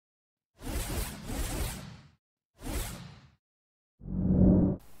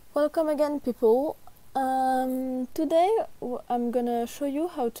Welcome again, people. Today I'm gonna show you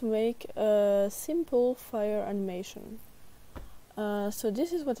how to make a simple fire animation. So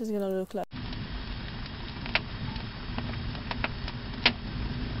this is what it's gonna look like.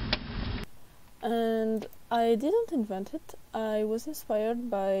 And I didn't invent it. I was inspired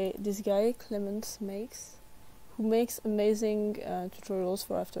by this guy, Clemens Makes, who makes amazing tutorials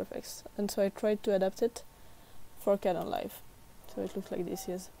for After Effects. And so I tried to adapt it for Kdenlive. So it looks like this.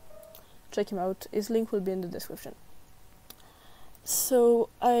 Yes. Check him out. His link will be in the description. So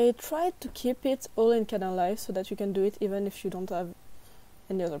I tried to keep it all in Kdenlive so that you can do it even if you don't have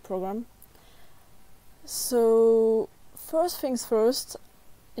any other program. So first things first,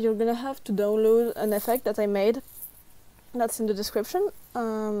 you're gonna have to download an effect that I made. That's in the description.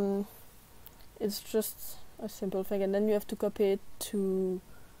 It's just a simple thing, and then you have to copy it to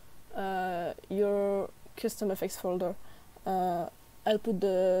your custom effects folder. I'll put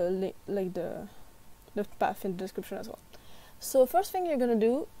the path in the description as well. So first thing you're gonna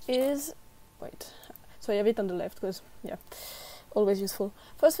do is so I have it on the left because yeah, always useful.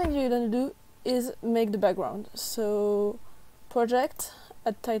 First thing you're gonna do is make the background. So project,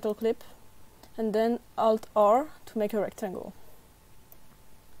 add title clip, and then Alt R to make a rectangle.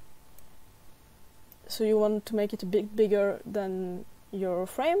 So you want to make it a bit bigger than your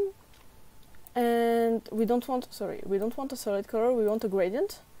frame. And we don't want a solid color, we want a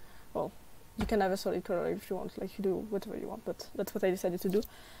gradient. Well, you can have a solid color if you want, like you do whatever you want, but that's what I decided to do.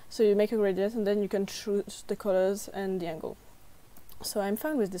 So you make a gradient and then you can choose the colors and the angle. So I'm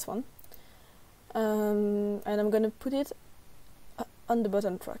fine with this one. And I'm gonna put it on the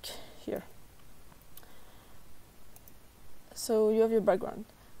bottom track here. So you have your background.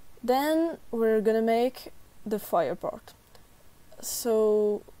 Then we're gonna make the fire part.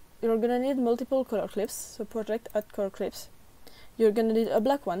 So you're gonna need multiple color clips, so project, add color clips. You're gonna need a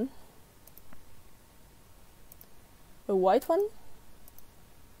black one, a white one,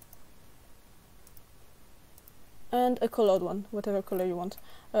 and a colored one, whatever color you want,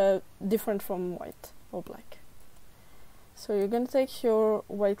 different from white or black. So you're gonna take your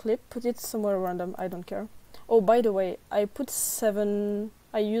white clip, put it somewhere random, I don't care. Oh, by the way, I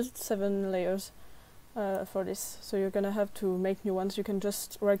used 7 layers for this, so you're gonna have to make new ones. You can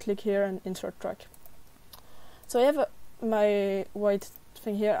just right click here and insert track. So I have my white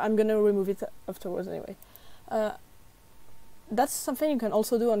thing here. I'm gonna remove it afterwards anyway. That's something you can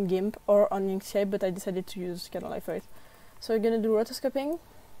also do on GIMP or on Inkscape, but I decided to use Kdenlive for it. So you're gonna do rotoscoping,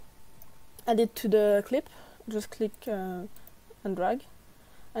 add it to the clip, just click and drag,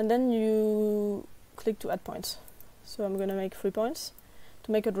 and then you click to add points. So I'm gonna make 3 points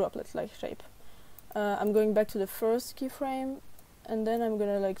to make a droplet-like shape. I'm going back to the first keyframe and then I'm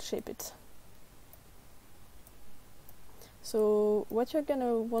gonna shape it. So what you're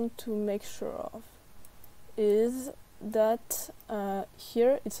gonna want to make sure of is that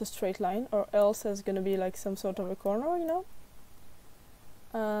here it's a straight line, or else there's gonna be some sort of a corner, you know.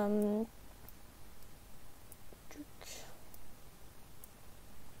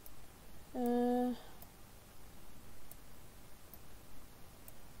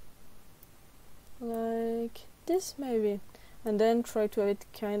 Like this maybe, and then try to have it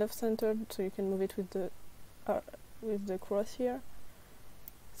kind of centered so you can move it with the cross here.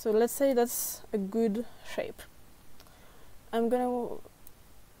 So let's say that's a good shape. I'm gonna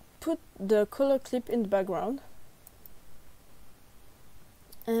put the color clip in the background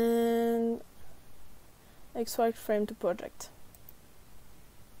and extract frame to project.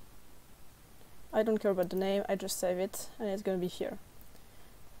 I don't care about the name, I just save it and it's gonna be here.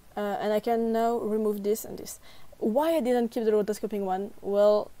 And I can now remove this and this. Why I didn't keep the rotoscoping one?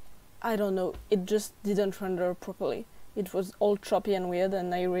 Well, I don't know, it just didn't render properly. It was all choppy and weird,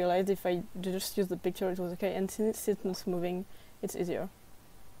 and I realized if I just use the picture it was okay, and since it's not moving, it's easier.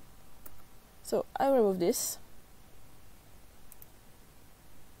 So I remove this.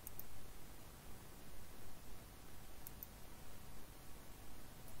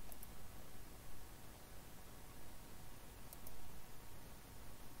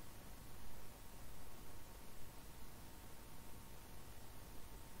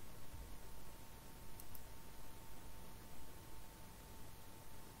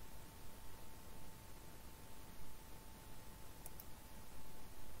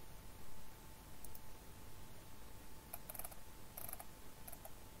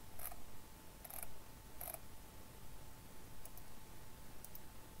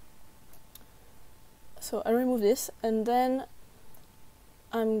 So I remove this, and then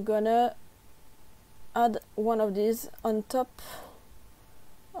I'm gonna add one of these on top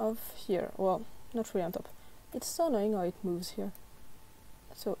of here. Well, not really on top. It's so annoying how it moves here.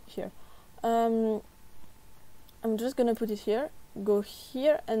 So here. I'm just gonna put it here, go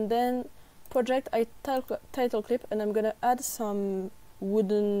here, and then project title clip, and I'm gonna add some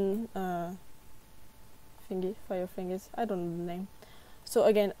wooden thingy, fire thingies, I don't know the name. So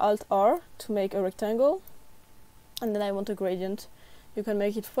again, Alt R to make a rectangle, and then I want a gradient. You can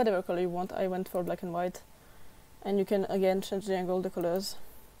make it whatever color you want. I went for black and white, and you can again change the angle, the colors.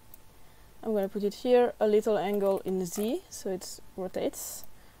 I'm gonna put it here, a little angle in Z, so it rotates,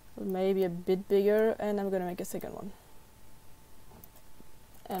 maybe a bit bigger, and I'm gonna make a second one.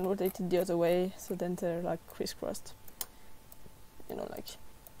 And rotate it the other way, so then they're like crisscrossed. You know, like,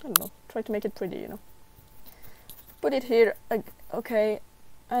 I don't know, try to make it pretty, you know. Put it here, okay,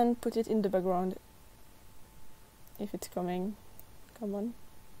 and put it in the background. If it's coming, come on.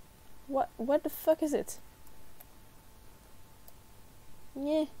 What the fuck is it?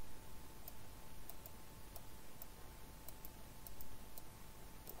 Yeah.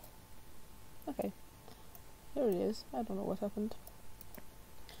 Okay, here it is. I don't know what happened.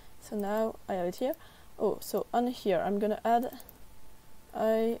 So now I have it here. Oh, so on here I'm gonna add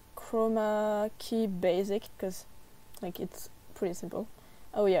a chroma key basic, because like it's pretty simple.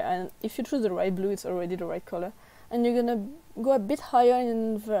 Oh yeah, and if you choose the right blue, it's already the right color. And you're gonna go a bit higher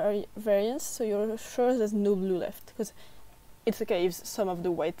in variance, so you're sure there's no blue left, because it's okay if some of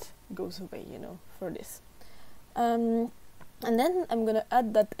the white goes away, you know, for this. And then I'm gonna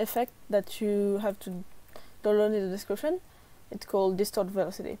add that effect that you have to download in the description. It's called Distort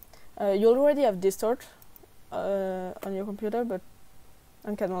Velocity. You already have Distort on your computer, but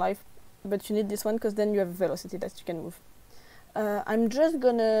on Kdenlive, but you need this one because then you have velocity that you can move. I'm just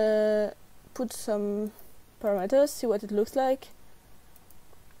gonna put some parameters, see what it looks like.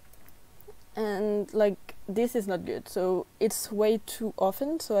 And like, this is not good, so it's way too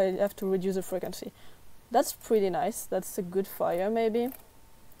often, so I have to reduce the frequency. That's pretty nice. That's a good fire, maybe.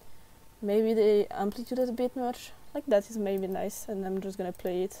 Maybe the amplitude is a bit much. Like that is maybe nice, and I'm just gonna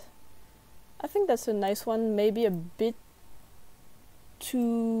play it. I think that's a nice one, maybe a bit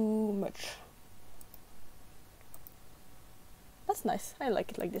too much. That's nice, I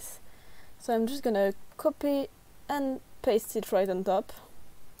like it like this. So I'm just gonna copy and paste it right on top.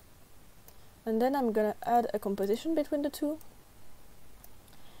 And then I'm gonna add a composition between the two.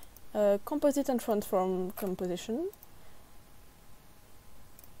 Composite and transform composition.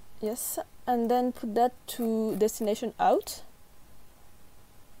 Yes, and then put that to destination out.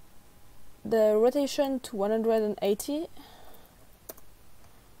 The rotation to 180.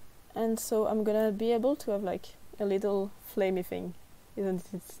 And so I'm gonna be able to have like a little flamey thing. Isn't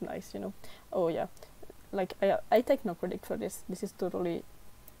it nice, you know? Oh yeah, like I take no credit for this. This is totally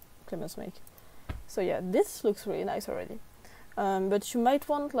Clement's make. So yeah, this looks really nice already. But you might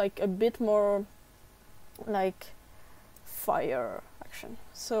want like a bit more like fire action.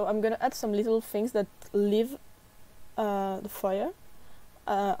 So I'm gonna add some little things that leave the fire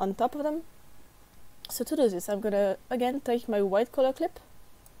on top of them. So to do this, I'm gonna again take my white color clip,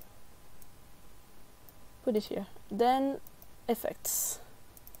 put it here, then effects,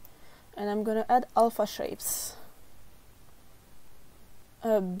 and I'm gonna add alpha shapes.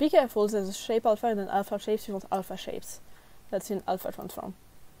 Be careful, there's a shape alpha and then alpha shapes. You want alpha shapes. That's in alpha transform.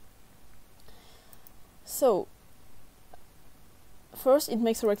 So first it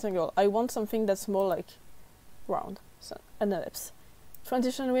makes a rectangle. I want something that's more like round, so an ellipse.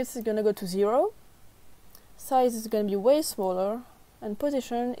 Transition width is gonna go to 0. Size is gonna be way smaller, and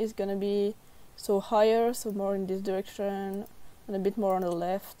position is gonna be so higher, so more in this direction, and a bit more on the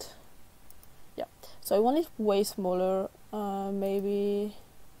left. Yeah, so I want it way smaller, maybe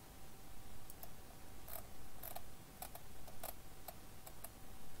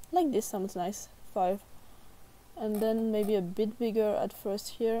like this sounds nice, 5. And then maybe a bit bigger at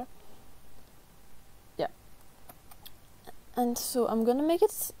first here. Yeah. And so I'm gonna make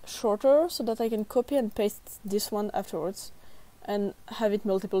it shorter so that I can copy and paste this one afterwards and have it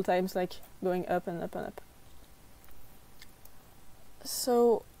multiple times, like going up and up and up.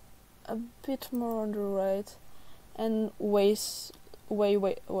 So a bit more on the right and way,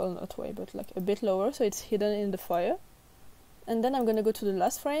 well not way, but like a bit lower, so it's hidden in the fire. And then I'm gonna go to the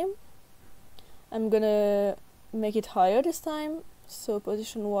last frame. I'm gonna make it higher this time, so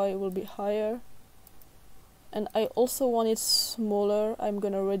position Y will be higher. And I also want it smaller. I'm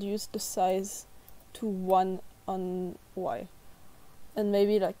gonna reduce the size to 1 on Y, and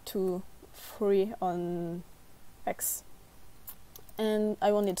maybe like to 3 on X. And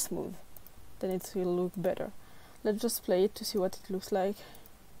I want it smooth, then it will look better. Let's just play it to see what it looks like.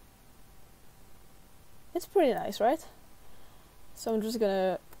 It's pretty nice, right? So I'm just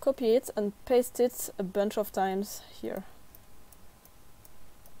gonna copy it and paste it a bunch of times here.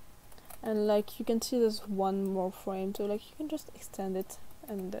 and like you can see there's one more frame, so like you can just extend it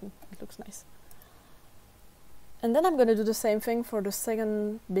and then it looks nice. And then I'm gonna do the same thing for the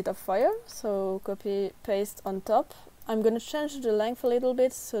second bit of fire, so copy, paste on top. I'm gonna change the length a little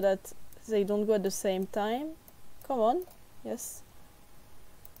bit so that they don't go at the same time. Come on, yes.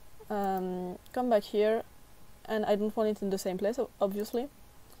 Come back here, and I don't want it in the same place, obviously.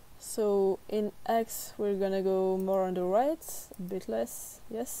 So in X we're gonna go more on the right, a bit less,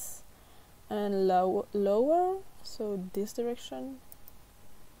 yes. And lower, so this direction.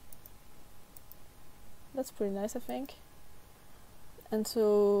 That's pretty nice, I think. And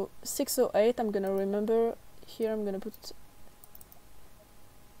so 608, I'm gonna remember here, I'm gonna put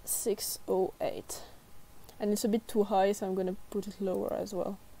 608. And it's a bit too high, so I'm gonna put it lower as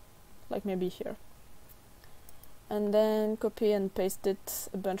well. Like maybe here. And then copy and paste it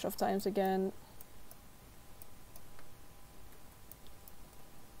a bunch of times again.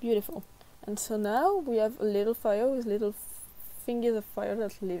 Beautiful. And so now we have a little fire with little fingers of fire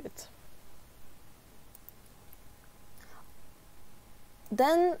that leave it.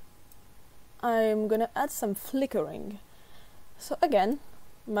 Then I'm gonna add some flickering. So again,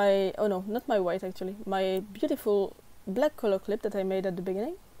 oh no, not my white actually, my beautiful black color clip that I made at the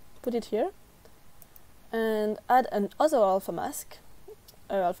beginning, put it here, and add another alpha mask,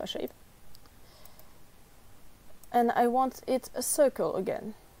 alpha shape. And I want it a circle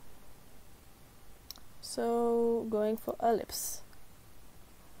again. So going for ellipse.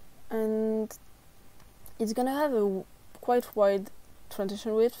 And it's gonna have a quite wide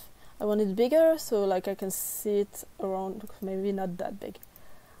transition width. I want it bigger so like I can see it around, maybe not that big.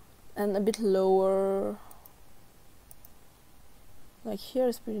 And a bit lower. Like here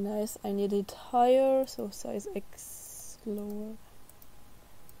is pretty nice. I need it higher, so size X lower.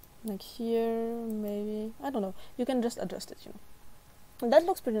 Like here, maybe, I don't know. You can just adjust it, you know. And that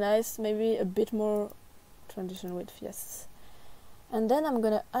looks pretty nice. Maybe a bit more transition width, yes. And then I'm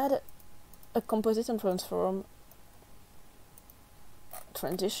gonna add a composite and transform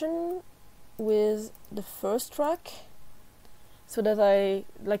transition with the first track, so that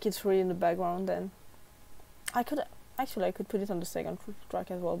it's really in the background. Then I could put it on the second track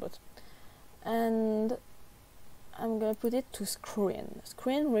as well, but and I'm gonna put it to screen.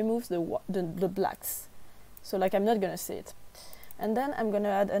 Screen removes the blacks, so like I'm not gonna see it. And then I'm gonna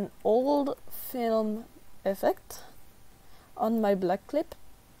add an old film effect on my black clip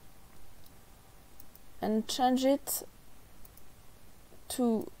and change it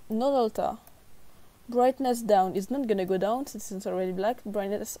to no delta. Brightness down. It's not gonna go down since it's already black.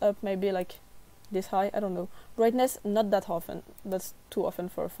 Brightness up, maybe like this high, I don't know. Brightness not that often, that's too often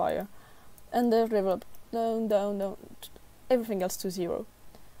for a fire. And the reverb down, down, down, everything else to 0.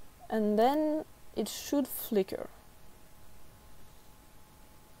 And then it should flicker.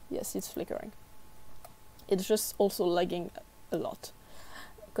 Yes, it's flickering. It's just also lagging a lot,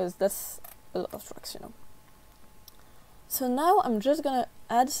 because that's a lot of tracks, you know. So now I'm just gonna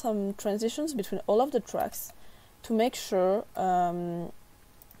add some transitions between all of the tracks to make sure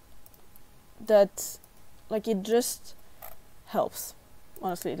that like it just helps.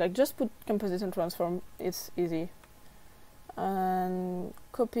 Honestly, like just put composite and transform, it's easy. And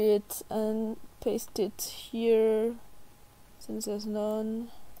copy it and paste it here since there's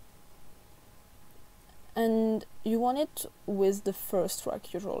none. And you want it with the first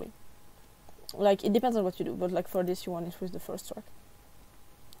track usually. Like it depends on what you do, but like for this you want it with the first track.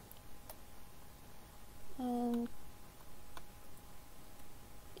 And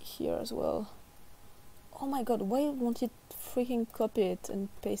here as well. Oh my god, why won't it freaking copy it and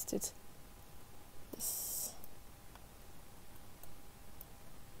paste it? Yes.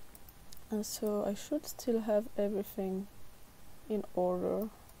 And so I should still have everything in order.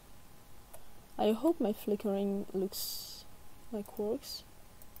 I hope my flickering looks like works.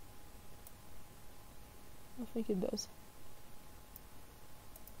 I think it does.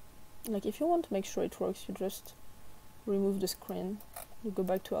 Like if you want to make sure it works, you just remove the screen, you go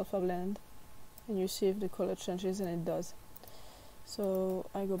back to alpha blend, and you see if the color changes, and it does. So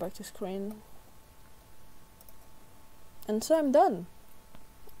I go back to screen, and so I'm done.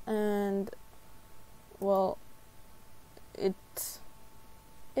 And well, it's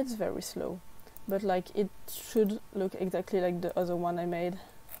very slow, but like it should look exactly like the other one I made,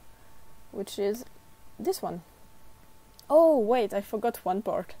 which is this one. Oh wait, I forgot one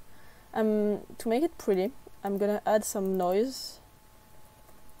part. To make it pretty, I'm gonna add some noise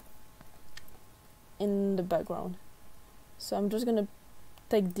in the background. So I'm just gonna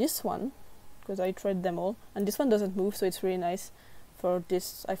take this one, because I tried them all, and this one doesn't move, so it's really nice for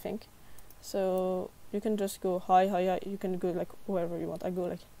this, I think. So you can just go high, high, high. You can go like wherever you want. I go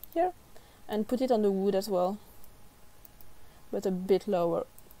like here, and put it on the wood as well, but a bit lower.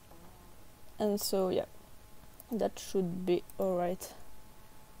 And so yeah, that should be alright.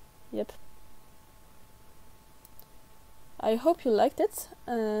 Yep. I hope you liked it,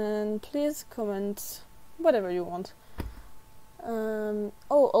 and please comment whatever you want. Oh,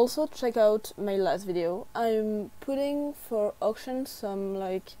 also check out my last video. I'm putting for auction some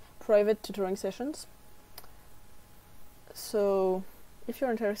like private tutoring sessions. So if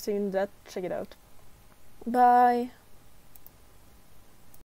you're interested in that, check it out. Bye!